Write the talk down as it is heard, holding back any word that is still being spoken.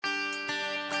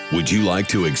Would you like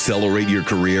to accelerate your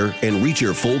career and reach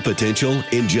your full potential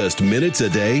in just minutes a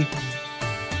day?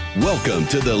 Welcome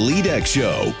to the LeadX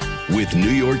Show with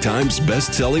New York Times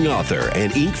best-selling author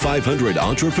and Inc. 500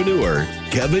 entrepreneur,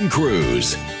 Kevin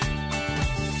Kruse.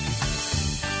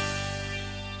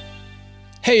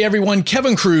 Hey everyone,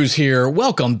 Kevin Kruse here.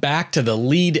 Welcome back to the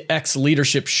LeadX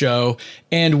Leadership Show.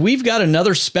 And we've got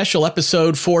another special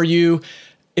episode for you.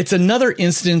 It's another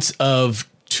instance of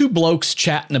two blokes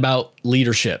chatting about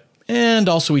leadership. And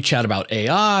also we chat about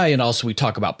AI, and also we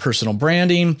talk about personal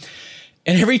branding.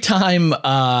 And every time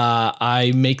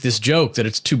I make this joke that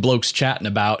it's two blokes chatting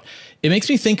about, it makes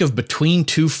me think of Between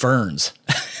Two Ferns.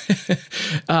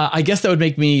 I guess that would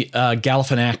make me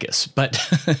Galifianakis, but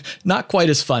not quite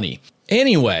as funny.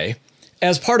 Anyway,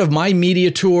 as part of my media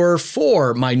tour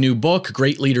for my new book,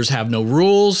 Great Leaders Have No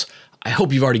Rules, I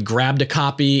hope you've already grabbed a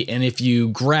copy. And if you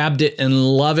grabbed it and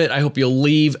love it, I hope you'll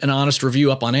leave an honest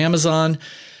review up on Amazon.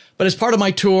 But as part of my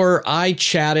tour, I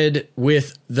chatted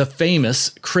with the famous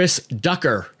Kruse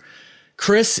Ducker.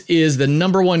 Kruse is the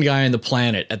number one guy on the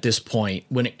planet at this point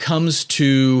when it comes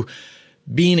to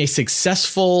being a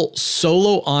successful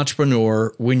solo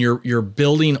entrepreneur when you're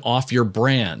building off your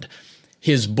brand.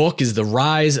 His book is The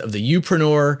Rise of the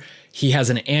YouPreneur. He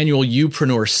has an annual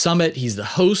YouPreneur Summit. He's the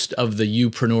host of the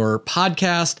YouPreneur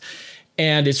podcast.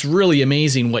 And it's really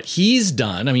amazing what he's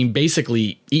done. I mean,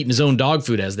 basically eating his own dog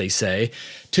food, as they say,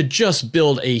 to just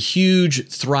build a huge,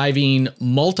 thriving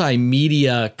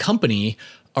multimedia company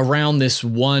around this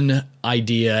one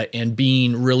idea and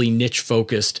being really niche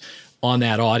focused on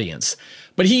that audience.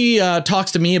 But he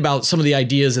talks to me about some of the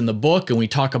ideas in the book, and we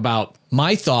talk about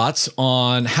my thoughts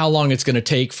on how long it's going to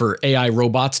take for AI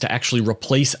robots to actually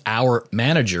replace our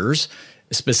managers,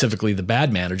 specifically the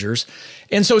bad managers.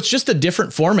 And so it's just a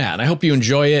different format. I hope you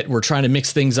enjoy it. We're trying to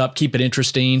mix things up, keep it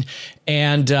interesting.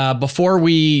 And before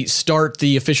we start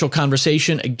the official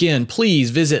conversation, again, please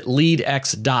visit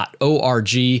leadx.org.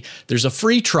 There's a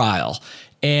free trial,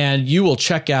 and you will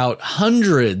check out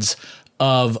hundreds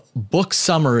of book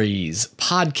summaries,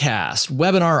 podcasts,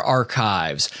 webinar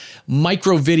archives,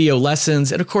 micro video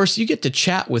lessons, and of course, you get to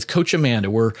chat with Coach Amanda.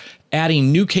 We're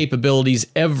adding new capabilities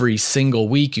every single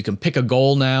week. You can pick a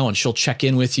goal now, and she'll check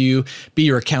in with you, be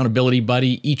your accountability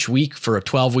buddy each week for a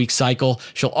 12-week cycle.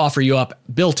 She'll offer you up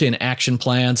built-in action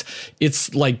plans.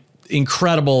 It's like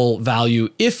incredible value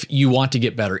if you want to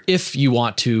get better, if you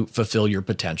want to fulfill your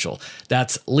potential.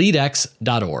 That's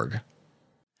leadx.org.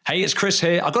 Hey, it's Chris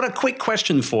here. I've got a quick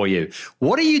question for you.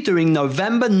 What are you doing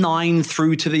November 9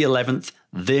 through to the 11th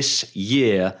this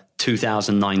year,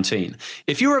 2019?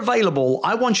 If you're available,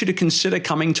 I want you to consider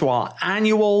coming to our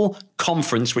annual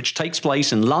conference, which takes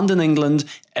place in London, England,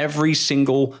 every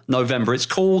single November. It's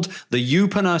called the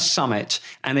YouPreneur Summit,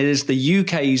 and it is the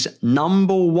UK's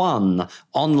 #1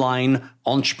 online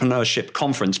entrepreneurship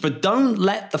conference. But don't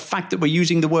let the fact that we're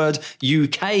using the word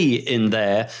UK in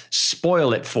there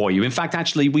spoil it for you. In fact,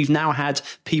 actually, we've now had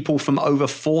people from over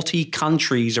 40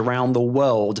 countries around the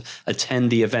world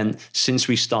attend the event since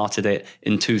we started it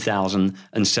in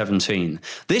 2017.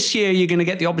 This year, you're going to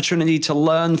get the opportunity to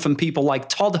learn from people like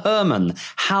Todd Herman,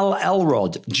 Hal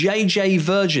Elrod, JJ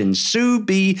Virgin, Sue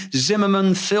B.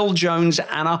 Zimmerman, Phil Jones,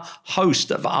 and a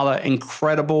host of other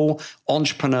incredible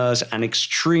entrepreneurs and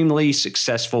extremely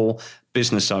successful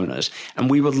business owners. And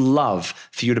we would love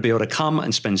for you to be able to come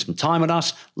and spend some time with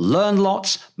us, learn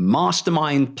lots,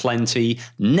 mastermind plenty,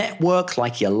 network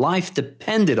like your life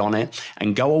depended on it,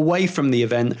 and go away from the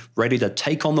event ready to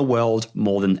take on the world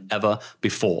more than ever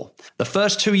before. The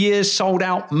first 2 years sold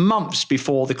out months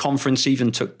before the conference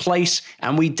even took place,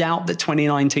 and we doubt that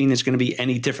 2019 is going to be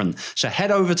any different. So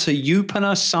head over to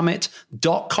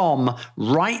youpreneursummit.com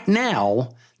right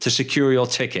now to secure your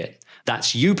ticket.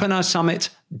 That's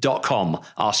youpreneursummit.com.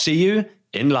 I'll see you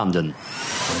in London.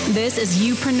 This is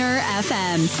YouPreneur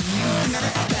FM,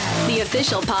 the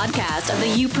official podcast of the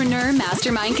YouPreneur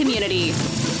Mastermind community.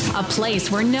 A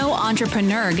place where no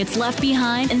entrepreneur gets left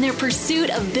behind in their pursuit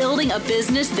of building a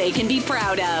business they can be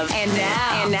proud of. And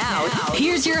now,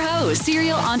 here's your host,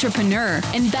 serial entrepreneur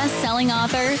and best-selling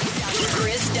author,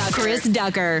 Kruse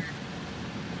Ducker.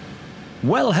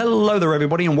 Well, hello there,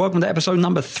 everybody, and welcome to episode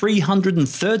number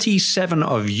 337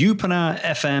 of YouPreneur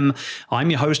FM. I'm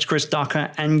your host, Kruse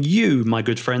Ducker, and you, my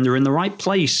good friend, are in the right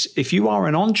place if you are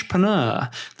an entrepreneur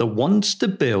that wants to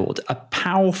build a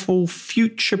powerful,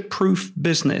 future-proof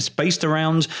business based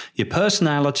around your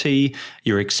personality,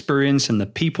 your experience, and the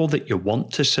people that you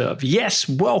want to serve. Yes,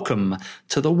 welcome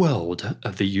to the world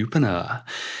of the YouPreneur.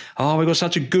 Oh, we've got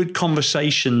such a good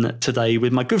conversation today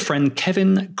with my good friend,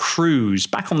 Kevin Kruse.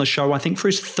 Back on the show, I think think for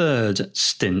his third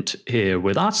stint here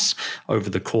with us over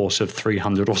the course of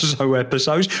 300 or so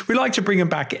episodes. We like to bring him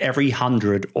back every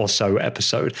 100 or so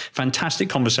episode. Fantastic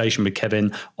conversation with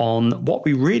Kevin on what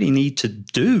we really need to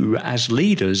do as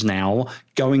leaders now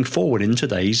going forward in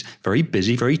today's very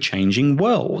busy, very changing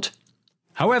world.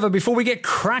 However, before we get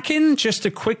cracking, just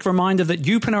a quick reminder that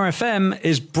YouPreneur FM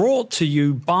is brought to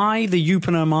you by the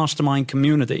YouPreneur Mastermind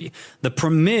community, the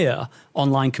premier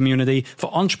online community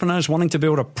for entrepreneurs wanting to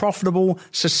build a profitable,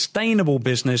 sustainable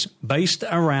business based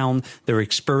around their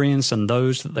experience and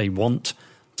those that they want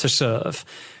to serve.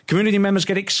 Community members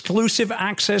get exclusive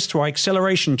access to our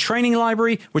acceleration training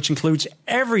library, which includes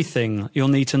everything you'll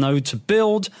need to know to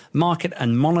build, market,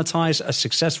 and monetize a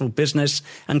successful business.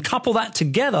 And couple that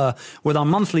together with our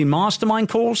monthly mastermind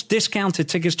calls, discounted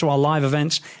tickets to our live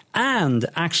events, and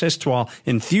access to our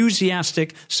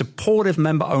enthusiastic, supportive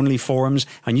member-only forums.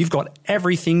 And you've got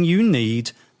everything you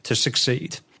need to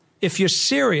succeed. If you're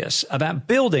serious about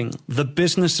building the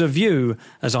business of you,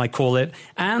 as I call it,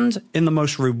 and in the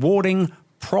most rewarding,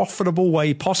 profitable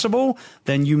way possible,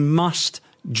 then you must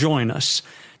join us.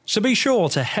 So be sure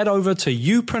to head over to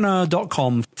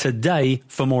youpreneur.com today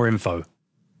for more info.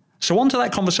 So on to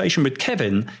that conversation with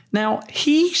Kevin. Now,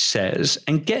 he says,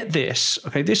 and get this,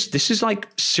 okay, this is like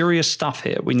serious stuff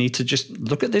here. We need to just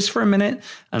look at this for a minute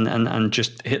and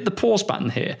just hit the pause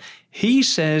button here. He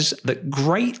says that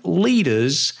great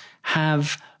leaders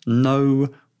have no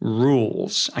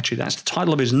rules. Actually, that's the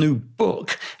title of his new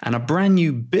book and a brand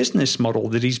new business model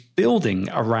that he's building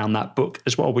around that book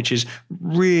as well, which is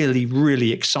really,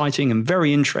 really exciting and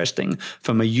very interesting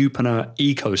from a YouPreneur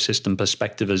ecosystem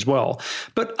perspective as well.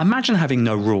 But imagine having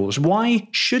no rules. Why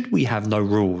should we have no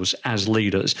rules as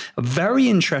leaders? A very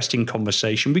interesting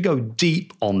conversation. We go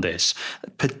deep on this,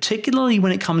 particularly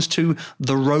when it comes to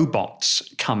the robots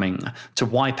coming to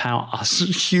wipe out us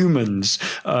humans,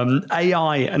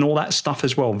 AI and all that stuff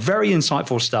as well. Very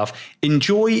insightful stuff.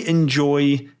 Enjoy.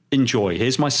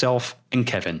 Here's myself and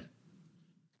Kevin.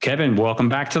 Kevin, welcome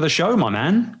back to the show, my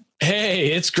man. Hey,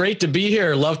 it's great to be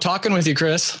here. Love talking with you,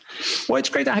 Chris. Well, it's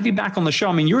great to have you back on the show.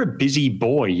 I mean, you're a busy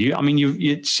boy.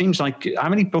 It seems like, how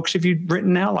many books have you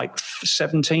written now? Like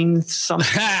 17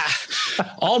 something?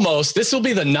 Almost. This will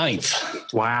be the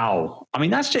 9th. Wow. I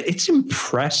mean, it's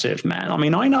impressive, man. I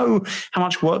mean, I know how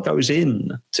much work goes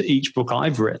in to each book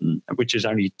I've written, which is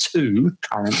only 2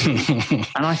 currently.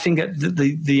 And I think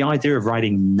the idea of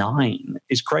writing 9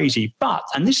 is crazy. But,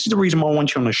 and this is the reason why I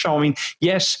want you on the show. I mean,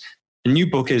 yes, the new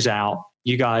book is out.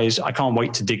 You guys, I can't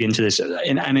wait to dig into this.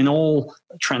 And in all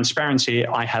transparency,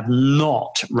 I have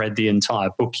not read the entire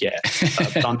book yet.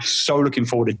 But I'm so looking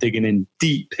forward to digging in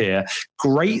deep here.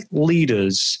 Great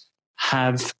leaders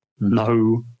have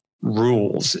no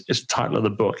rules is the title of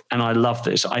the book. And I love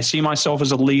this. I see myself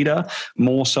as a leader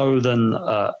more so than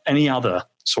any other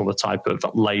sort of type of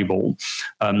label,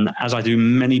 as I do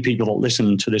many people that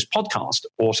listen to this podcast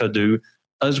also do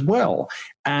as well.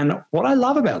 And what I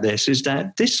love about this is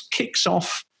that this kicks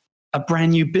off a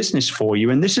brand new business for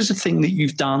you. And this is a thing that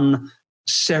you've done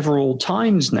several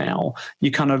times now.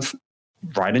 You kind of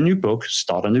write a new book,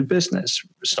 start a new business,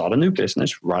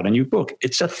 write a new book.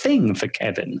 It's a thing for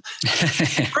Kevin.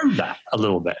 Prove that a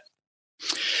little bit.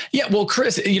 Yeah, well,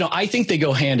 Chris, I think they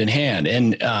go hand in hand.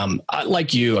 And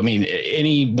like you, I mean,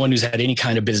 anyone who's had any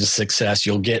kind of business success,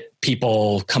 you'll get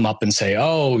people come up and say,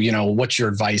 oh, what's your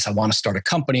advice? I want to start a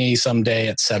company someday,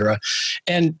 et cetera.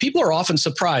 And people are often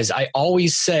surprised. I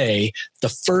always say the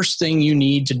first thing you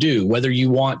need to do, whether you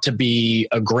want to be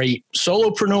a great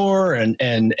solopreneur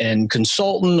and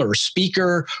consultant or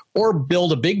speaker or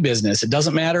build a big business, it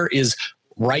doesn't matter, is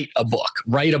write a book.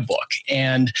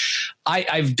 And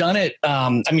I've done it.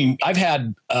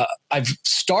 I've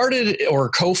started or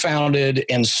co-founded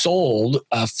and sold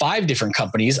 5 different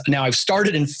companies. Now I've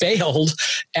started and failed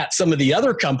at some of the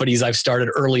other companies I've started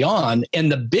early on.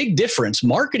 And the big difference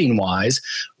marketing wise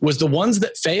was the ones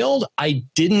that failed, I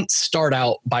didn't start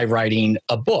out by writing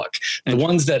a book. The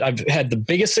ones that I've had the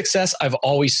biggest success, I've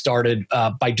always started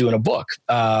by doing a book.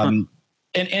 And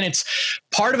it's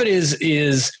part of it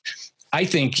is I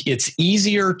think it's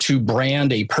easier to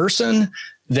brand a person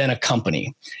than a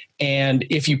company. And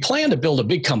if you plan to build a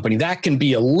big company, that can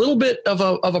be a little bit of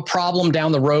a problem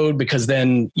down the road, because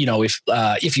then,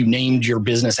 if you named your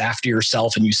business after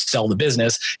yourself and you sell the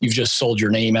business, you've just sold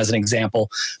your name as an example.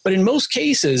 But in most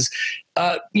cases,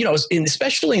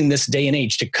 especially in this day and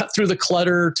age, to cut through the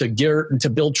clutter, to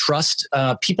build trust,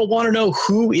 people want to know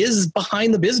who is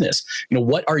behind the business.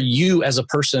 What are you as a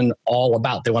person all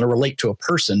about? They want to relate to a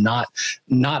person, not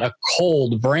a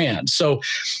cold brand. So,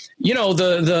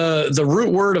 the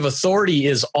root word of authority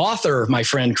is author, my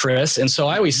friend Chris. And so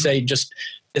I always say, just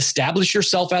establish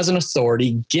yourself as an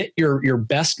authority, get your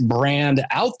best brand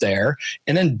out there,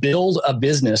 and then build a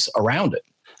business around it.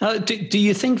 Do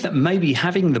you think that maybe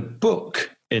having the book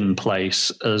in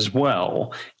place as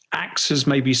well acts as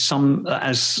maybe some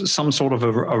sort of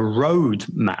a road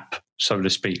map, so to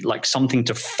speak, like something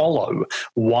to follow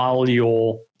while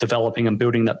you're developing and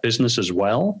building that business as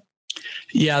well?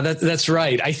 Yeah, that's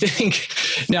right. I think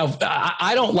now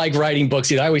I don't like writing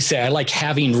books either. I always say I like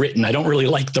having written. I don't really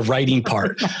like the writing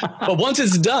part. But once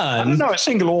it's done, I don't know a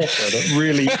single author that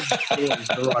really enjoys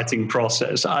the writing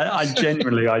process. I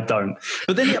genuinely don't.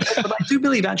 But then, but I do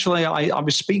believe actually I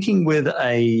was speaking with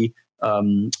a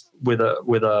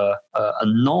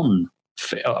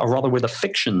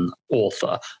fiction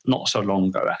author not so long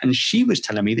ago, and she was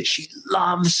telling me that she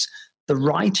loves the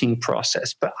writing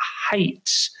process but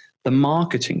hates the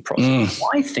marketing process.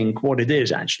 I think what it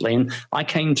is actually, and I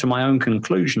came to my own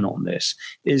conclusion on this,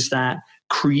 is that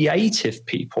creative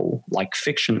people like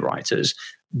fiction writers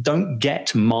don't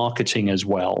get marketing as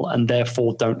well, and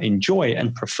therefore don't enjoy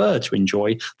and prefer to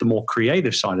enjoy the more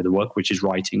creative side of the work, which is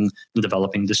writing and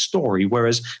developing the story.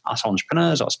 Whereas us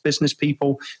entrepreneurs, us business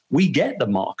people, we get the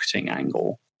marketing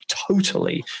angle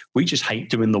totally. We just hate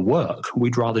doing the work.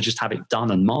 We'd rather just have it done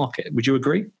and market. Would you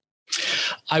agree?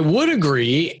 I would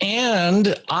agree.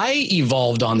 And I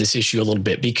evolved on this issue a little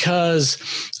bit because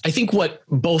I think what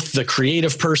both the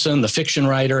creative person, the fiction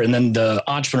writer, and then the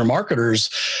entrepreneur marketers,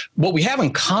 what we have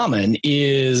in common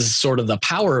is sort of the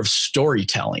power of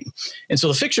storytelling. And so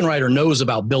the fiction writer knows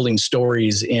about building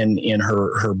stories in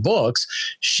her books.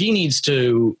 She needs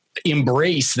to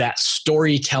embrace that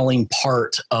storytelling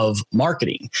part of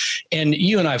marketing. And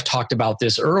you and I have talked about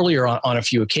this earlier on a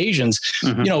few occasions.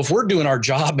 Mm-hmm. If we're doing our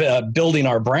job building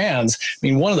our brands, I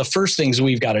mean, one of the first things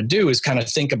we've got to do is kind of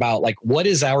think about like, what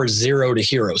is our zero to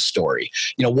hero story?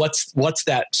 What's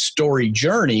that story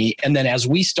journey? And then as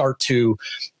we start to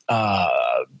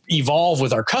evolve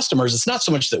with our customers, it's not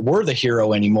so much that we're the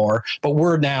hero anymore, but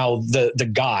we're now the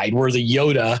guide. We're the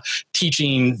Yoda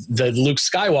teaching the Luke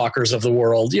Skywalkers of the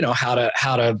world, how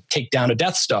to take down a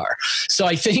Death Star. So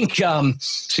I think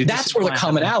that's where the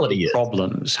commonality is.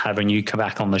 Problems having you come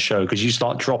back on the show because you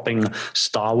start dropping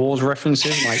Star Wars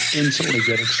references and I instantly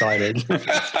get excited.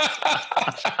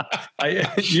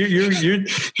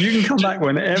 You can come back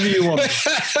whenever you want.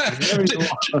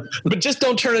 But just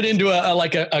don't turn it into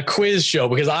a quiz show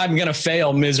because I'm going to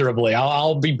fail miserably.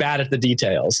 I'll be bad at the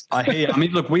details. I hear. I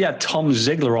mean, look, we had Tom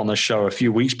Ziegler on the show a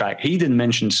few weeks back. He didn't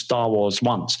mention Star Wars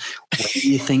once. When do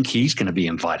you think he's going to be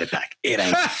invited back? It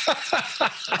ain't.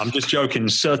 I'm just joking.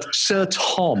 Sir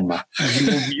Tom,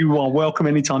 you are welcome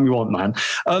anytime you want, man.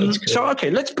 So, okay,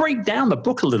 let's break down the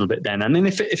book a little bit then. And then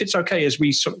if it's okay, as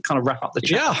we sort of kind of wrap up the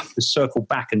chat, to circle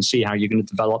back and see how you're going to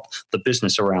develop the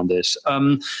business around this.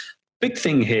 Big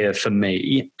thing here for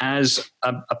me as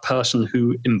a person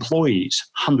who employs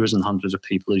hundreds and hundreds of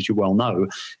people, as you well know,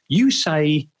 you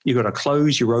say you've got to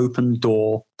close your open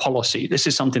door policy. This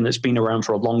is something that's been around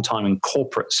for a long time in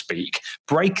corporate speak.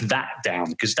 Break that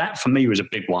down, because that for me was a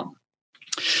big one.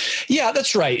 Yeah,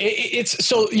 that's right.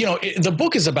 The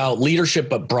book is about leadership,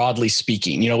 but broadly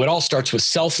speaking, it all starts with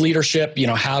self-leadership.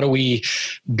 How do we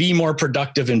be more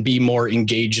productive and be more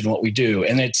engaged in what we do?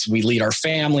 And we lead our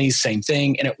families, same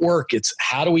thing. And at work, it's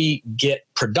how do we get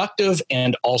productive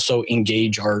and also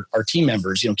engage our team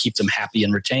members, keep them happy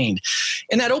and retained.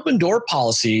 And that open door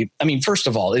policy, I mean, first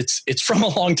of all, it's from a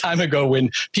long time ago when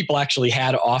people actually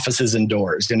had offices and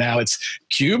doors. And now it's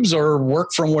cubes or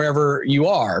work from wherever you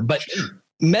are. But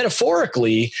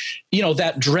metaphorically,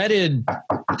 that dreaded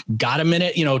got a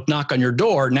minute, knock on your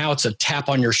door. Now it's a tap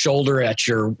on your shoulder at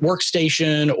your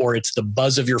workstation, or it's the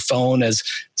buzz of your phone as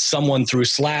someone through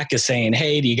Slack is saying,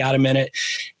 hey, do you got a minute?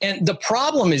 And the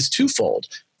problem is twofold.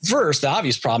 First, the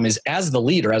obvious problem is as the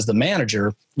leader, as the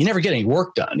manager, you never get any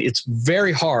work done. It's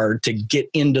very hard to get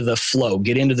into the flow,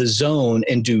 get into the zone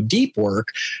and do deep work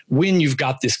when you've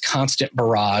got this constant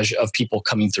barrage of people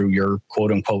coming through your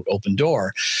quote unquote open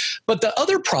door. But the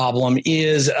other problem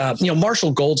is,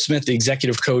 Marshall Goldsmith, the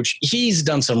executive coach, he's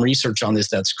done some research on this.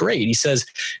 That's great. He says,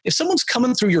 if someone's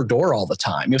coming through your door all the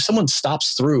time, if someone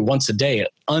stops through once a day,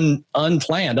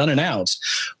 unplanned, unannounced,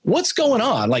 what's going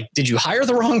on? Like, did you hire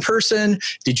the wrong person?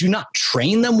 Did you not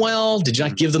train them well? Did you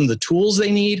not give them the tools they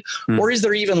need? Or is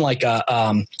there even like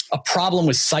a problem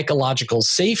with psychological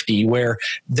safety where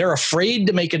they're afraid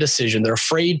to make a decision? They're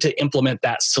afraid to implement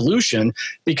that solution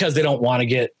because they don't want to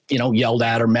get, yelled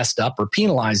at or messed up or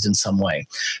penalized in some way.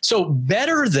 So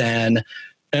better than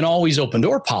an always open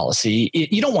door policy,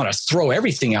 you don't want to throw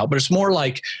everything out, but it's more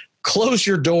like close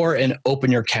your door and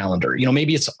open your calendar.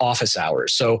 Maybe it's office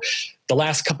hours. So the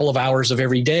last couple of hours of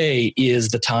every day is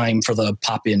the time for the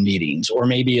pop-in meetings, or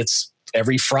maybe it's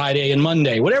every Friday and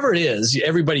Monday, whatever it is.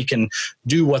 Everybody can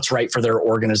do what's right for their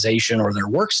organization or their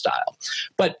work style.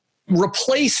 But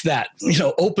replace that,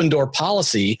 open door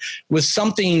policy with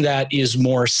something that is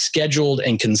more scheduled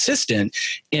and consistent,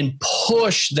 and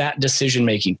push that decision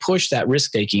making, push that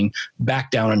risk taking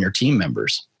back down on your team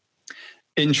members.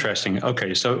 Interesting.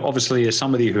 Okay. So obviously, as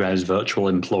somebody who has virtual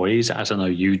employees, as I know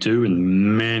you do,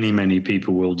 and many, many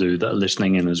people will do that are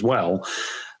listening in as well,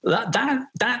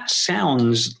 that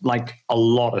sounds like a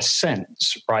lot of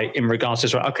sense, right? In regards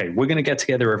to, okay, we're going to get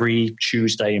together every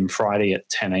Tuesday and Friday at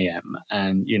 10 a.m.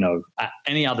 And, at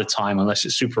any other time, unless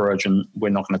it's super urgent, we're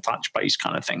not going to touch base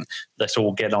kind of thing. Let's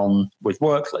all get on with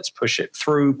work. Let's push it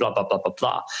through, blah, blah, blah, blah,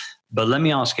 blah. But let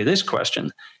me ask you this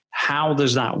question. How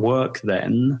does that work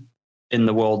then in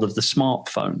the world of the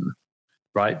smartphone,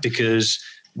 right? Because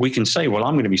we can say, well,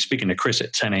 I'm going to be speaking to Chris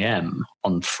at 10 a.m.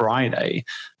 on Friday,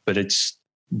 but it's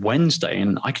Wednesday,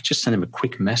 and I could just send him a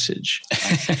quick message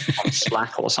on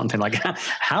Slack or something like that.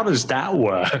 How does that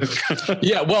work?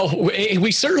 Yeah, well,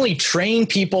 we certainly train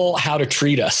people how to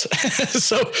treat us.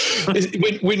 So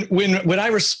when I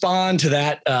respond to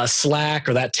that Slack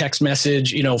or that text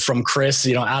message, from Chris,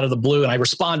 out of the blue, and I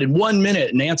respond in 1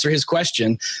 minute and answer his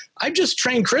question, I just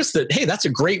trained Chris that, hey, that's a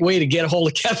great way to get a hold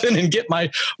of Kevin and get my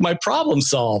problem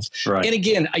solved. Right. And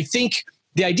again, I think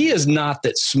the idea is not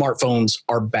that smartphones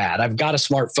are bad. I've got a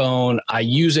smartphone, I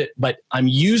use it, but I'm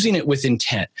using it with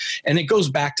intent. And it goes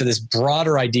back to this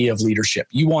broader idea of leadership.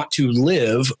 You want to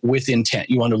live with intent.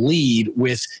 You want to lead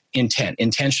with intent,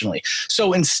 intentionally.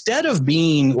 So instead of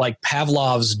being like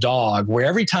Pavlov's dog, where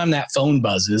every time that phone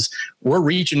buzzes, we're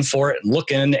reaching for it and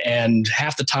looking, and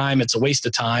half the time it's a waste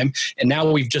of time. And now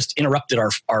we've just interrupted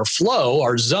our flow,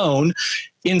 our zone.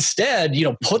 Instead,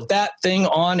 put that thing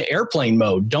on airplane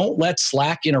mode. Don't let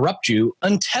Slack interrupt you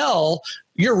until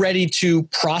you're ready to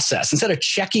process. Instead of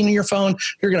checking your phone,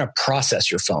 you're going to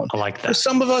process your phone. I like that. For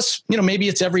some of us, maybe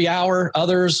it's every hour,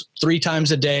 others 3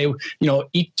 times a day, to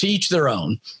each their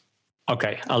own.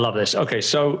 Okay. I love this. Okay.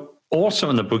 So also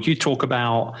in the book, you talk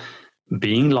about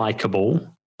being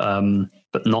likable,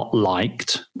 but not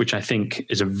liked, which I think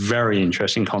is a very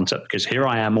interesting concept, because here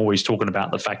I am always talking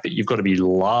about the fact that you've got to be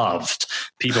loved.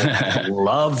 People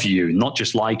love you, not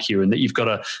just like you, and that you've got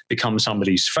to become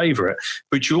somebody's favorite.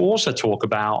 But you also talk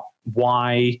about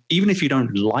why, even if you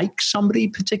don't like somebody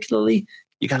particularly,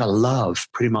 you got to love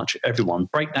pretty much everyone.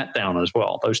 Break that down as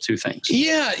well, those two things.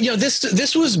 Yeah,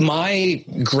 this was my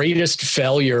greatest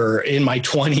failure in my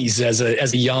 20s as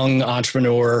a young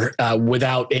entrepreneur,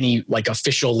 without any like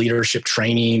official leadership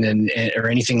training or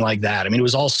anything like that. I mean, it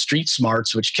was all street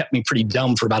smarts, which kept me pretty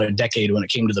dumb for about a decade when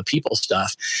it came to the people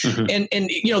stuff. Mm-hmm.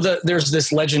 And there's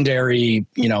this legendary,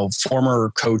 former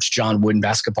coach, John Wooden,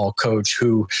 basketball coach,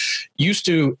 who used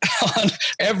to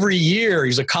every year,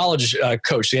 he's a college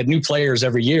coach. They had new players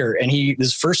every year. And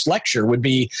his first lecture would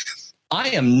be, I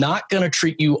am not going to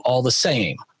treat you all the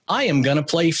same. I am going to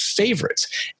play favorites,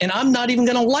 and I'm not even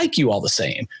going to like you all the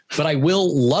same, but I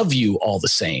will love you all the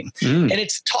same. And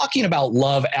it's talking about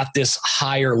love at this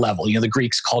higher level. The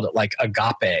Greeks called it like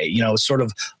agape, sort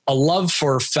of a love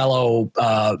for fellow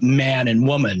man and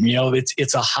woman.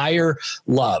 It's a higher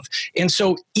love. And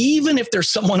so even if there's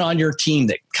someone on your team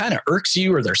that kind of irks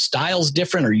you, or their style's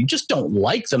different, or you just don't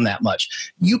like them that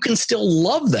much, you can still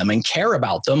love them and care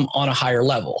about them on a higher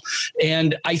level.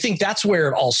 And I think that's where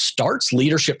it all starts,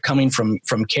 leadership coming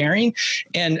from caring.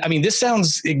 And I mean, this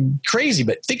sounds crazy,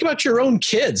 but think about your own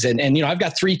kids. And I've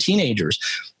got 3 teenagers.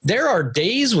 There are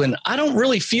days when I don't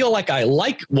really feel like I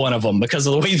like one of them because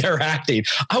of the way they're acting.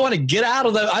 I want to get out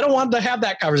of I don't want to have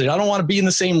that conversation. I don't want to be in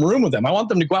the same room with them. I want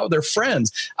them to go out with their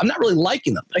friends. I'm not really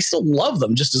liking them. I still love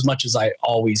them just as much as I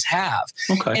always have.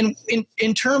 Okay. And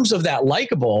in terms of that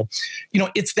likable,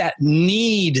 it's that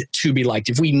need to be liked.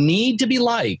 If we need to be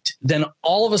liked, then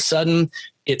all of a sudden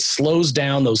it slows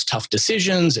down those tough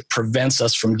decisions. It prevents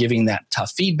us from giving that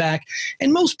tough feedback.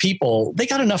 And most people, they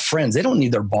got enough friends. They don't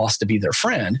need their boss to be their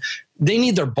friend. They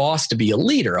need their boss to be a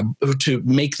leader, to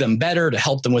make them better, to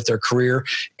help them with their career,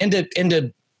 and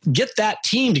to get that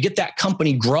team, to get that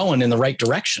company growing in the right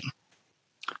direction.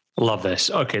 Love this.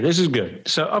 Okay, this is good.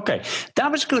 So, okay, that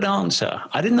was a good answer.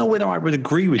 I didn't know whether I would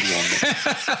agree with you on this.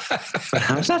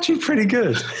 That was actually pretty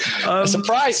good. I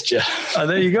surprised you.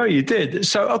 There you go. You did.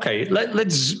 So, okay,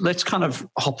 let's kind of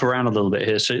hop around a little bit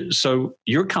here. So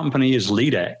your company is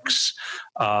LeadX.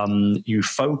 You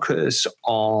focus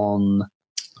on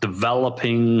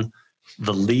developing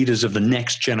the leaders of the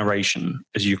next generation,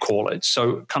 as you call it.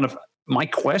 So, kind of my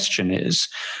question is,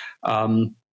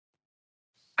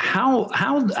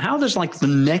 how does like the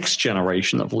next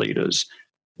generation of leaders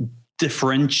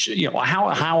differentiate,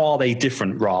 how are they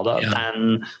different rather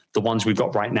than the ones we've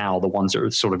got right now, the ones that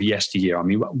are sort of yesteryear? I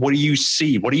mean, what do you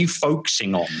see? What are you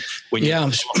focusing on when you're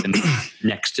talking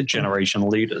next generation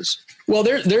leaders? Well,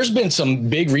 there's been some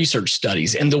big research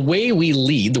studies, and the way we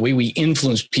lead, the way we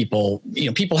influence people,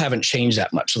 people haven't changed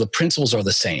that much. So the principles are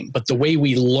the same, but the way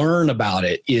we learn about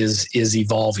it is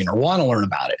evolving, or want to learn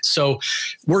about it. So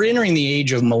we're entering the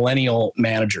age of millennial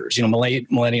managers.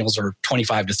 Millennials are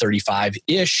 25 to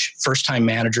 35-ish. First-time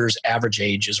managers, average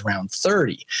age is around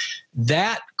 30.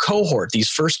 That cohort, these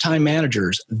first-time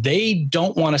managers, they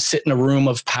don't want to sit in a room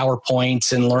of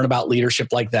PowerPoints and learn about leadership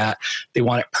like that. They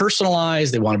want it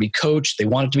personalized. They want to be coached. They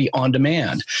want it to be on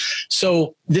demand.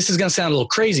 So this is going to sound a little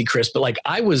crazy, Chris, but like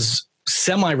I was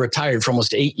semi-retired for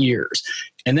almost 8 years.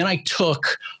 And then I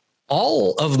took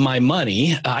all of my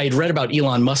money. I had read about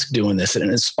Elon Musk doing this and it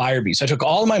inspired me. So I took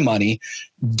all of my money,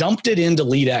 dumped it into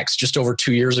LeadX just over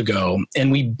 2 years ago,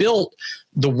 and we built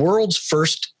the world's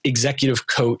first executive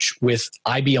coach with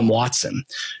IBM Watson.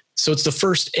 So it's the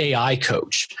first AI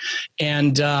coach.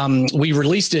 And we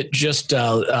released it just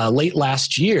late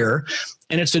last year.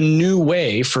 And it's a new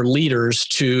way for leaders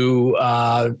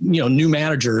to, new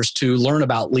managers to learn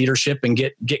about leadership and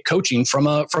get coaching from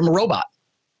a robot.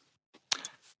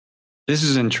 This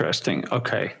is interesting.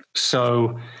 Okay.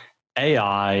 So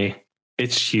AI,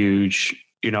 it's huge.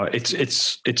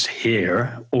 It's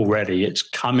here already. It's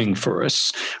coming for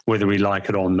us, whether we like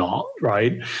it or not,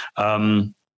 right?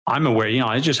 I'm aware,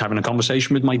 I was just having a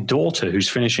conversation with my daughter who's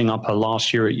finishing up her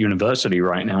last year at university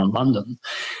right now in London.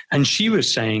 And she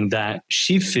was saying that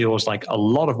she feels like a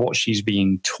lot of what she's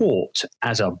being taught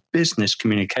as a business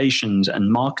communications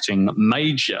and marketing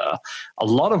major, a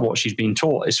lot of what she's being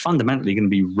taught is fundamentally going to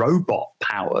be robot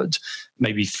powered,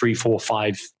 maybe 3, 4,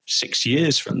 5, 6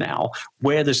 years from now.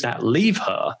 Where does that leave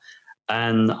her?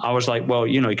 And I was like, well,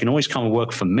 you can always come and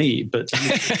work for me, but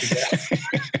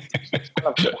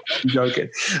I'm joking.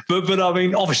 But I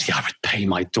mean, obviously I would pay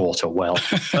my daughter well.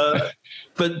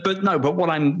 But what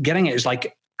I'm getting at is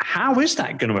like, how is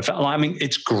that going to affect? I mean,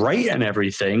 it's great and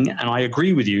everything. And I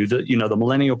agree with you that, the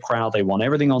millennial crowd, they want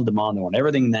everything on demand. They want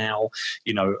everything now,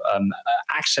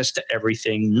 access to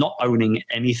everything, not owning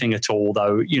anything at all,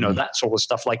 though, that sort of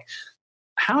stuff. Like,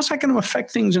 how's that going to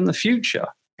affect things in the future?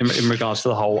 In regards to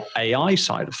the whole AI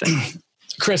side of things?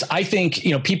 Chris, I think,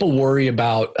 people worry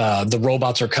about the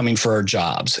robots are coming for our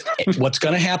jobs. What's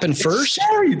going to happen first? It's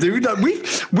scary, dude.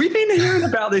 We've been hearing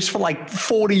about this for like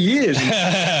 40 years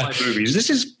in movies. This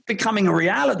is becoming a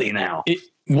reality now.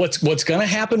 What's going to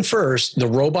happen first, the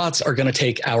robots are going to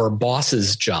take our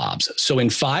bosses' jobs. So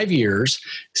in 5 years,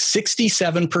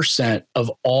 67%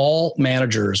 of all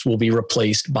managers will be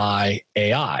replaced by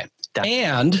AI.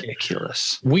 That's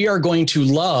ridiculous. We are going to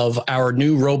love our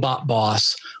new robot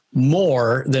boss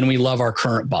more than we love our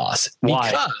current boss.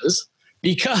 Why?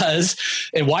 Because,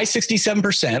 and why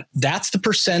 67%? That's the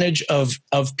percentage of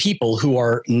people who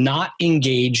are not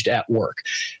engaged at work.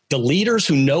 The leaders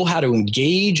who know how to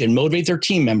engage and motivate their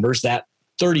team members, that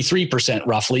 33%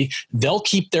 roughly, they'll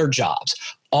keep their jobs.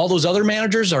 All those other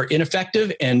managers are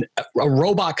ineffective, and a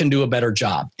robot can do a better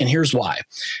job. And here's why.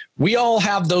 We all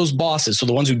have those bosses, so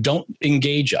the ones who don't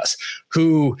engage us,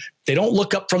 who they don't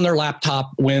look up from their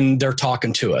laptop when they're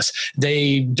talking to us.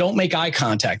 They don't make eye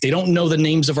contact. They don't know the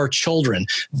names of our children.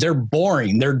 They're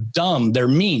boring. They're dumb. They're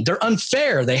mean. They're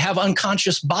unfair. They have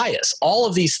unconscious bias. All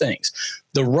of these things.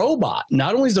 The robot,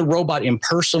 not only is the robot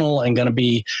impersonal and going to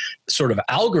be sort of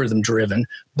algorithm driven,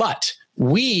 but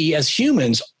we as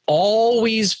humans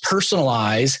always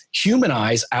personalize,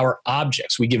 humanize our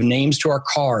objects. We give names to our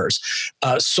cars.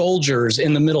 Soldiers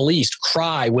in the Middle East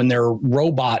cry when their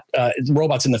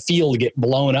robots in the field get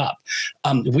blown up.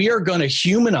 We are going to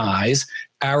humanize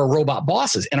our robot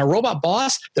bosses. And our robot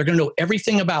boss, they're going to know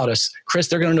everything about us. Chris,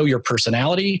 they're going to know your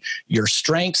personality, your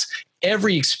strengths,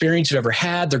 every experience you've ever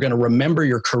had. They're going to remember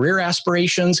your career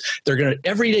aspirations. They're going to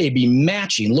every day be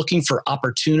matching, looking for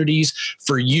opportunities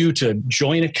for you to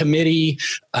join a committee,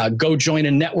 go join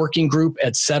a networking group,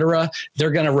 etc.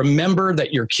 They're going to remember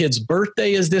that your kid's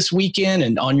birthday is this weekend,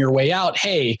 and on your way out,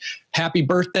 hey, happy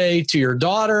birthday to your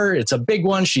daughter. It's a big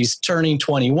one. She's turning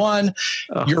 21.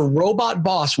 Your robot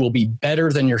boss will be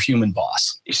better than your human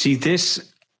boss. You see,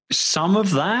 some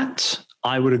of that,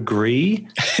 I would agree,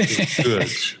 is good,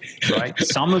 right?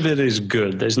 Some of it is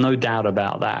good. There's no doubt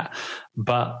about that.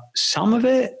 But some of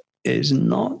it, is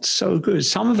not so good.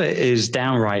 Some of it is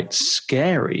downright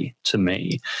scary to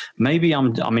me. Maybe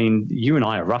I mean, you and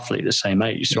I are roughly the same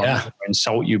age, so I'm not going to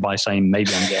insult you by saying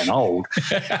maybe I'm getting old.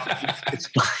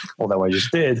 Although I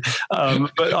just did.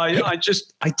 But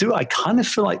I kind of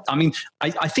feel like,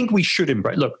 I think we should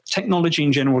embrace, look, technology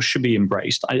in general should be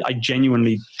embraced. I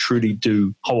genuinely, truly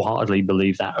do wholeheartedly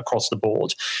believe that across the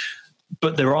board.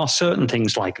 But there are certain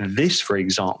things like this, for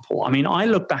example. I mean, I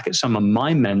look back at some of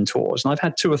my mentors, and I've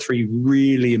had 2 or 3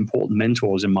 really important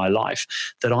mentors in my life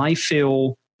that I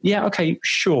feel, yeah, okay,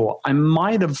 sure, I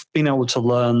might have been able to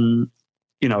learn,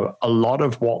 a lot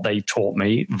of what they taught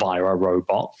me via a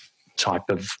robot type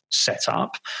of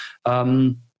setup.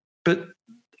 But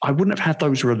I wouldn't have had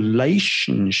those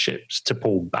relationships to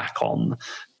pull back on,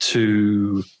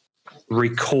 to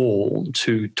recall,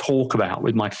 to talk about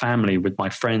with my family, with my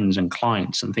friends and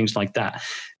clients and things like that.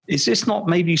 Is this not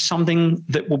maybe something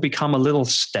that will become a little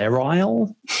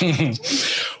sterile?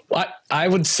 Well, I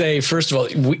would say, first of all,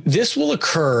 this will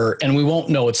occur and we won't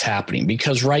know it's happening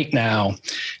because right now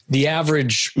the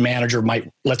average manager might,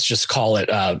 let's just call it,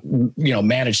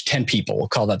 manage 10 people. We'll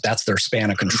call that's their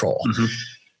span of control. Mm-hmm.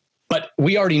 But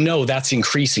we already know that's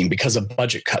increasing because of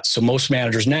budget cuts. So most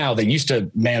managers now, they used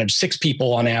to manage 6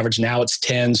 people on average. Now it's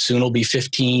 10, soon it'll be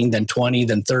 15, then 20,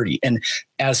 then 30. And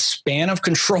as span of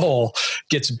control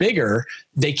gets bigger,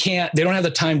 they don't have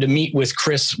the time to meet with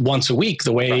Chris once a week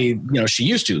the way, she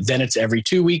used to. Then it's every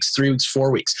 2 weeks, 3 weeks,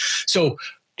 4 weeks. So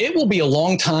it will be a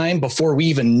long time before we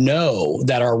even know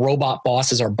that our robot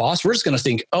boss is our boss. We're just going to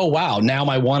think, oh, wow, now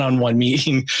my one-on-one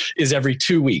meeting is every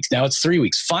 2 weeks. Now it's 3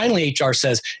 weeks. Finally, HR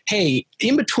says, hey,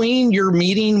 in between your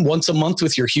meeting once a month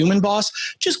with your human boss,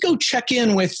 just go check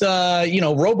in with,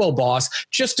 robo boss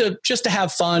just to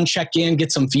have fun, check in,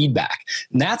 get some feedback.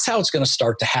 And that's how it's going to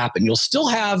start to happen. You'll still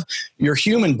have your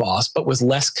human boss, but with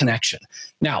less connection.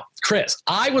 Now, Chris,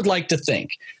 I would like to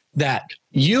think that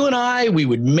you and I, we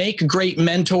would make great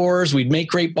mentors, we'd make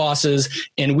great bosses,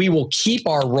 and we will keep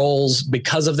our roles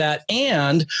because of that.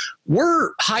 And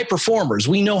we're high performers.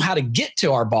 We know how to get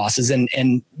to our bosses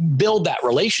and build that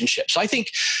relationship. So I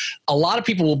think a lot of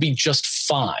people will be just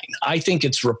fine. I think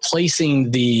it's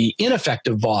replacing the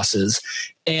ineffective bosses.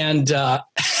 And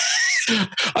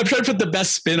I'm trying to put the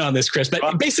best spin on this, Chris,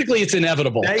 but basically it's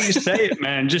inevitable. Yeah, you say it,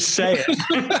 man. Just say it.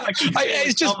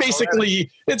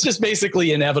 It's just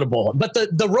basically inevitable. But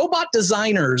the robot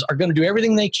designers are going to do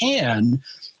everything they can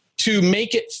to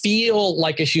make it feel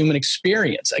like a human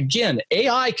experience. Again,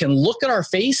 AI can look at our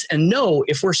face and know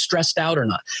if we're stressed out or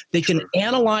not. They can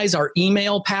analyze our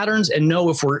email patterns and know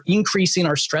if we're increasing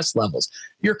our stress levels.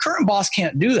 Your current boss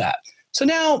can't do that. So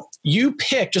now you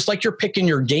pick, just like you're picking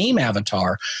your game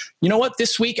avatar, you know what,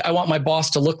 this week I want my boss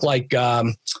to look like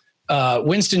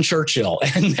Winston Churchill.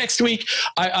 And next week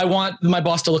I want my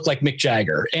boss to look like Mick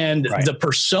Jagger. And the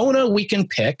persona we can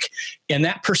pick, and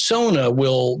that persona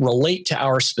will relate to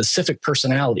our specific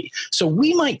personality. So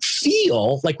we might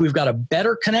feel like we've got a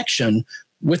better connection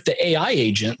with the AI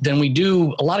agent than we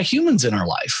do a lot of humans in our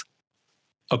life.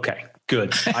 Okay.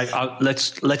 Good.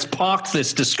 Let's park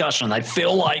this discussion. I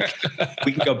feel like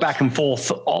we can go back and forth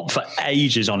for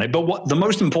ages on it. But what the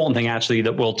most important thing actually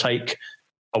that we'll take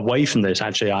away from this,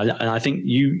 actually, and I think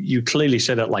you clearly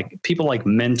said it, like people like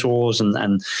mentors and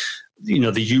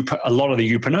a lot of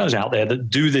the YouPreneurs out there that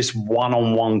do this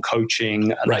one-on-one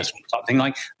coaching and that sort of type thing,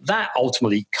 like that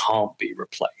ultimately can't be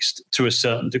replaced to a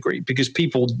certain degree because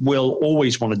people will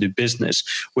always want to do business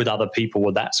with other people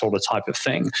with that sort of type of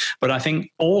thing. But I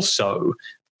think also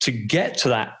to get to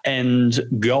that end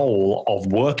goal of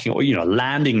working or,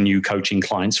 landing new coaching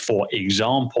clients, for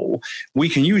example, we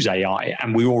can use AI,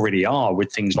 and we already are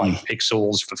with things like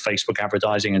pixels for Facebook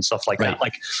advertising and stuff like that.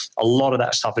 Like a lot of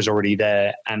that stuff is already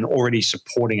there and already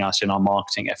supporting us in our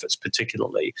marketing efforts,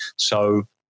 particularly. So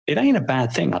it ain't a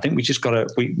bad thing. I think we just got to,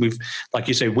 we've, like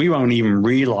you say, we won't even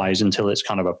realize until it's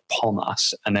kind of upon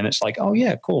us. And then it's like, oh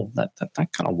yeah, cool. That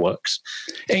kind of works.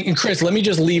 And Chris, let me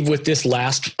just leave with this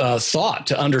last thought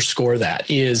to underscore that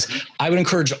is I would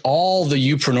encourage all the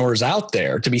youpreneurs out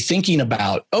there to be thinking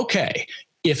about, okay,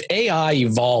 if AI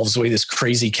evolves the way this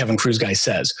crazy Kevin Kruse guy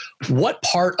says, what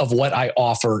part of what I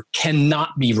offer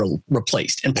cannot be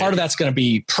replaced? And part of that's going to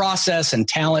be process and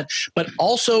talent, but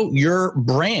also your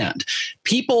brand.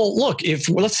 People, look,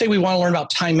 let's say we want to learn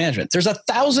about time management. There's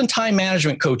 1,000 time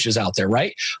management coaches out there,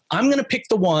 right? I'm going to pick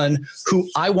the one who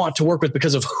I want to work with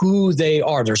because of who they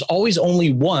are. There's always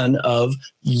only one of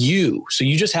you. So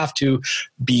you just have to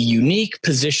be unique,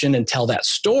 position, and tell that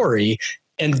story.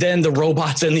 And then the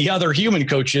robots and the other human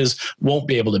coaches won't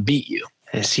be able to beat you.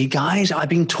 See, guys, I've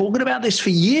been talking about this for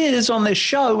years on this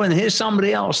show, and here's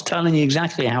somebody else telling you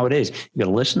exactly how it is. You got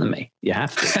to listen to me. You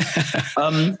have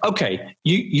to. Okay.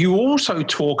 You also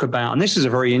talk about, and this is a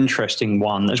very interesting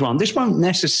one as well. And this won't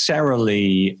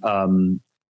necessarily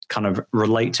kind of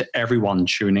relate to everyone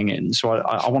tuning in. So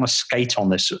I want to skate on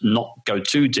this, not go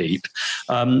too deep.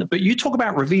 But you talk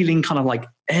about revealing kind of like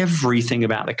everything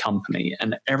about the company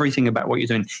and everything about what you're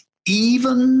doing,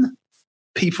 even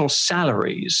people's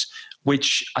salaries,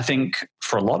 which I think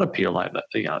for a lot of people, like that,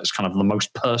 it's kind of the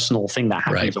most personal thing that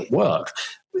happens at work.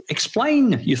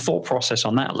 Explain your thought process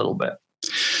on that a little bit.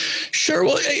 Sure.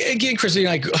 Well, again, Kruse,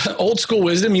 like old school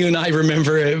wisdom, you and I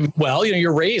remember, well,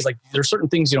 you're raised, like there's certain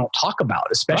things you don't talk about,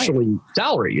 especially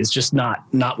salary is just not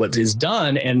what is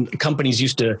done. And companies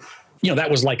used to,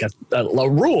 that was like a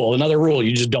rule, another rule.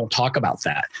 You just don't talk about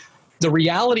that. The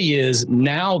reality is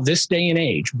now this day and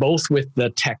age, both with the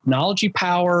technology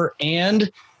power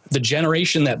and the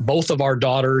generation that both of our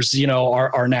daughters,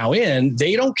 are now in,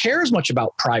 they don't care as much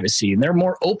about privacy and they're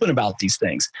more open about these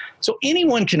things. So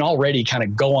anyone can already kind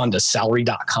of go onto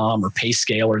salary.com or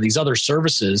PayScale or these other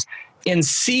services and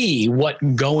see what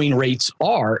going rates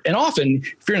are. And often,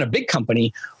 if you're in a big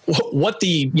company, what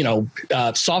the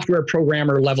software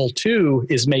programmer level 2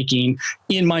 is making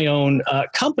in my own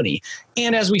company.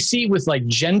 And as we see with like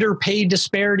gender pay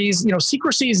disparities,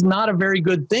 secrecy is not a very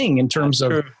good thing in terms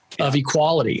of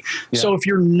equality. Yeah. So if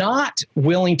you're not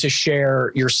willing to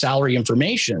share your salary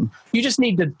information, you just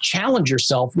need to challenge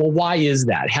yourself. Well, why is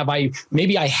that?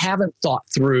 Maybe I haven't thought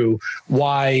through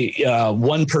why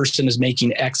one person is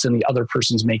making X and the other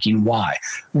person's making Y.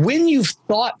 When you've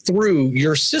thought through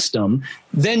your system,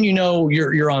 then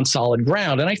you're on solid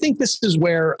ground. And I think this is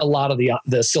where a lot of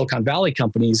the Silicon Valley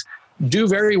companies do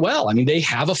very well. I mean, they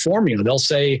have a formula. They'll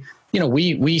say,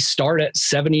 we start at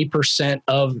 70%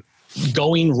 of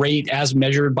going rate as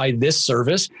measured by this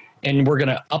service, and we're going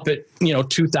to up it,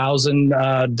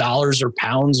 $2,000 or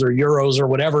pounds or euros or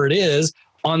whatever it is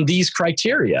on these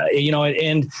criteria,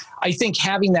 and I think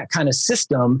having that kind of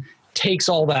system takes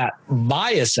all that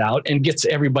bias out and gets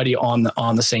everybody on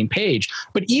the same page.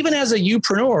 But even as a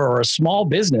youpreneur or a small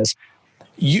business,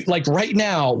 like right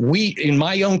now, in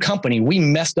my own company, we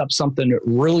messed up something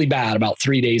really bad about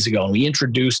 3 days ago, and we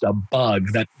introduced a bug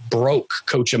that broke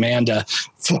Coach Amanda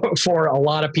for a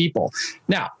lot of people.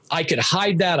 Now, I could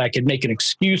hide that. I could make an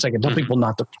excuse. I could tell people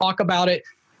not to talk about it.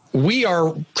 We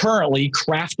are currently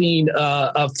crafting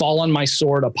a fall on my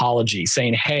sword apology,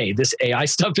 saying, hey, this AI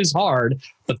stuff is hard,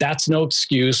 but that's no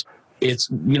excuse. It's,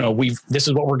 this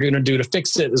is what we're going to do to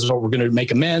fix it. This is what we're going to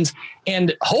make amends.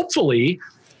 And hopefully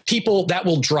people that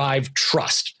will drive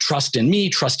trust in me,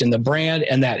 trust in the brand,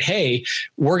 and that, hey,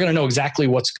 we're going to know exactly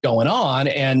what's going on,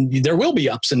 and there will be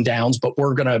ups and downs, but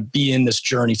we're going to be in this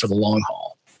journey for the long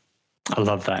haul. I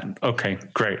love that. Okay,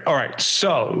 great. All right.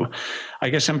 So I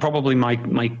guess I'm probably my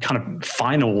kind of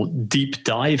final deep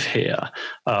dive here,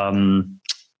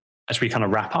 as we kind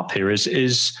of wrap up here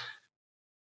is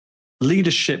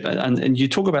leadership. And you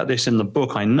talk about this in the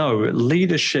book. I know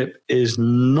leadership is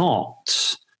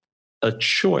not a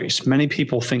choice. Many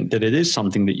people think that it is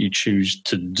something that you choose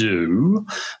to do,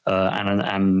 and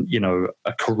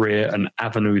a career, an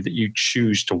avenue that you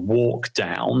choose to walk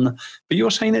down. But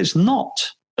you're saying it's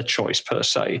not a choice per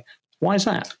se. Why is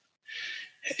that?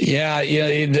 Yeah.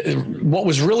 What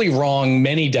was really wrong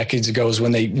many decades ago is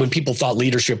when people thought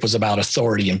leadership was about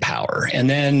authority and power, and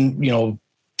then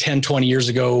 10, 20 years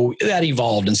ago, that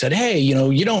evolved and said, hey,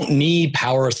 you don't need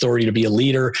power authority to be a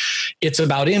leader. It's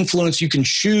about influence. You can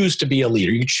choose to be a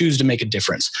leader. You choose to make a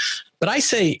difference. But I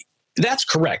say that's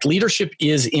correct. Leadership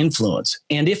is influence.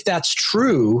 And if that's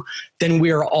true, then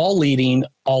we are all leading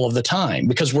all of the time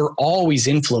because we're always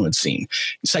influencing.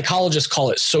 Psychologists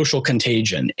call it social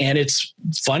contagion. And it's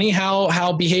funny how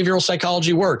behavioral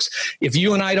psychology works. If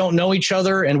you and I don't know each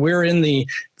other and we're in the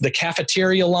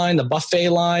cafeteria line, the buffet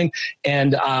line,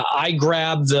 and I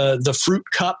grab the fruit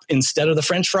cup instead of the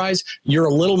French fries, you're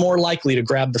a little more likely to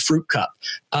grab the fruit cup.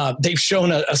 They've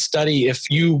shown a study, if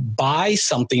you buy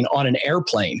something on an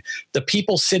airplane, the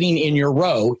people sitting in your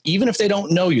row, even if they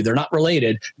don't know you, they're not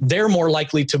related, they're more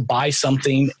likely to buy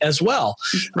something as well.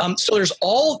 So there's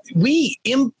we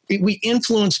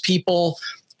influence people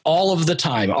all of the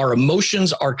time. Our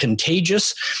emotions are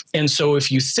contagious. And so if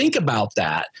you think about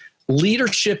that,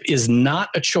 leadership is not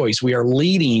a choice. We are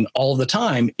leading all the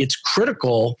time. It's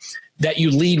critical that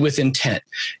you lead with intent.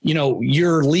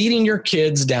 You're leading your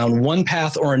kids down one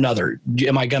path or another.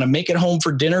 Am I going to make it home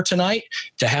for dinner tonight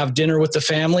to have dinner with the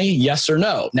family? Yes or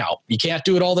no? Now, you can't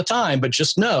do it all the time, but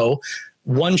just know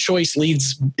one choice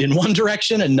leads in one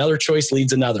direction, another choice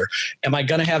leads another. Am I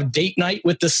going to have date night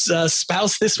with this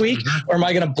spouse this week, or am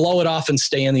I going to blow it off and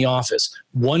stay in the office?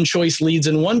 One choice leads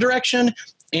in one direction,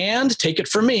 and take it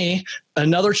from me,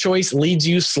 another choice leads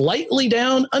you slightly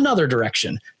down another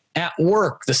direction. At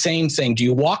work, the same thing. Do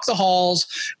you walk the halls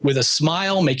with a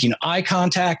smile, making eye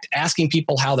contact, asking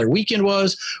people how their weekend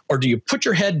was, or do you put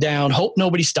your head down, hope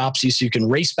nobody stops you so you can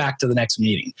race back to the next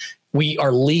meeting? We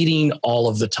are leading all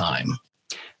of the time.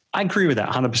 I agree with that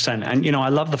 100%. And, I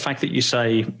love the fact that you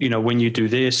say, when you do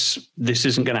this, this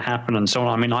isn't going to happen and so on.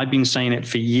 I mean, I've been saying it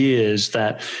for years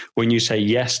that when you say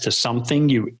yes to something,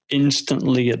 you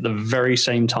instantly at the very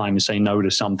same time say no to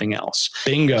something else.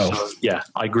 Bingo. So, yeah,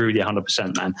 I agree with you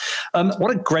 100%, man.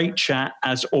 What a great chat.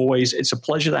 As always, it's a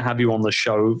pleasure to have you on the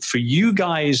show. For you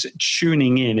guys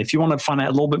tuning in, if you want to find out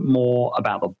a little bit more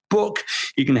about the book,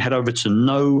 you can head over to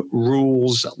No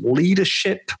Rules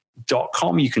Leadership.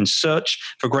 .com. You can search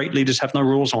for Great Leaders Have No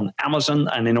Rules on Amazon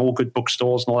and in all good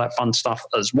bookstores and all that fun stuff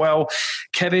as well.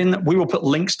 Kevin, we will put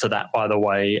links to that, by the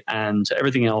way, and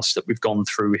everything else that we've gone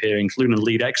through here, including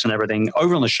LeadX and everything,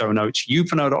 over on the show notes,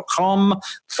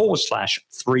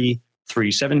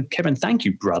 youpreneur.com/337. Kevin, thank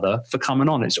you, brother, for coming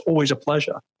on. It's always a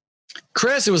pleasure.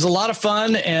 Chris, it was a lot of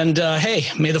fun, and hey,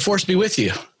 may the force be with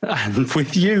you. And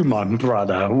with you, my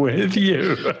brother, with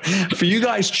you. For you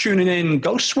guys tuning in,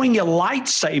 go swing your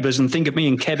lightsabers and think of me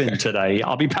and Kevin today.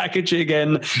 I'll be back at you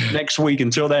again next week.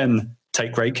 Until then,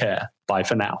 take great care. Bye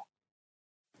for now.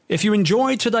 If you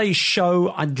enjoyed today's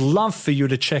show, I'd love for you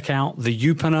to check out the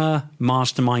YouPreneur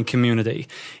Mastermind community.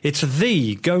 It's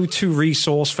the go-to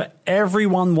resource for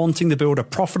everyone wanting to build a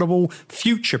profitable,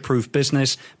 future-proof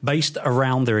business based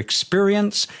around their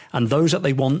experience and those that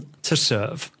they want to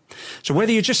serve. So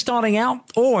whether you're just starting out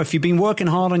or if you've been working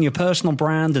hard on your personal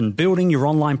brand and building your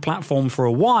online platform for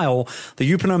a while, the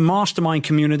YouPreneur Mastermind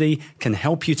community can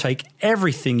help you take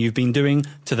everything you've been doing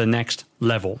to the next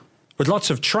level. With lots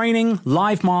of training,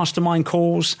 live mastermind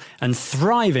calls, and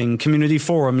thriving community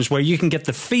forums where you can get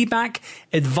the feedback,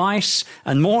 advice,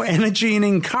 and more energy and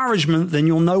encouragement than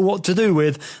you'll know what to do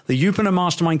with, the YouPreneur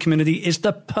Mastermind community is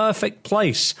the perfect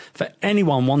place for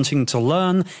anyone wanting to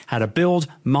learn how to build,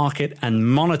 market, and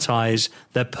monetize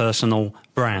their personal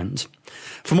brand.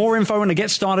 For more info and to get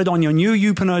started on your new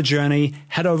YouPreneur journey,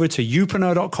 head over to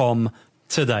youpreneur.com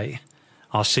today.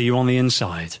 I'll see you on the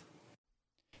inside.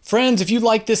 Friends, if you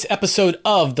like this episode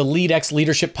of the LeadX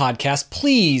Leadership Podcast,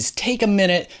 please take a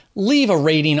minute, leave a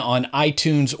rating on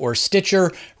iTunes or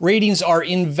Stitcher. Ratings are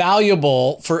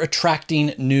invaluable for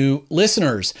attracting new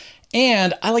listeners.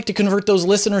 And I like to convert those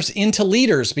listeners into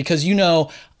leaders because,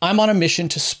 I'm on a mission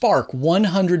to spark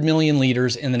 100 million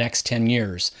leaders in the next 10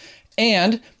 years.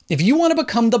 And if you want to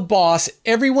become the boss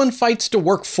everyone fights to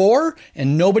work for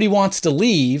and nobody wants to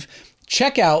leave,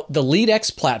 check out the LeadX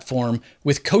platform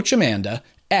with Coach Amanda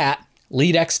at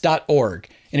leadx.org.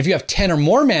 And if you have 10 or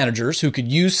more managers who could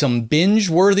use some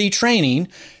binge-worthy training,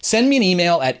 send me an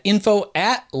email at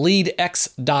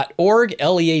info@leadx.org,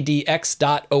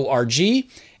 leadx.org,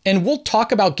 and we'll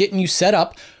talk about getting you set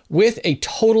up with a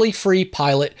totally free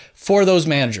pilot for those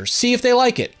managers. See if they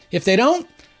like it. If they don't,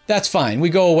 that's fine. We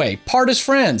go away. Part as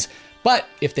friends. But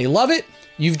if they love it,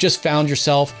 you've just found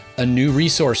yourself a new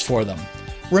resource for them.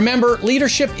 Remember,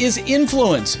 leadership is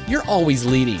influence. You're always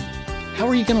leading. How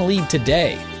are you going to lead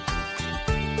today?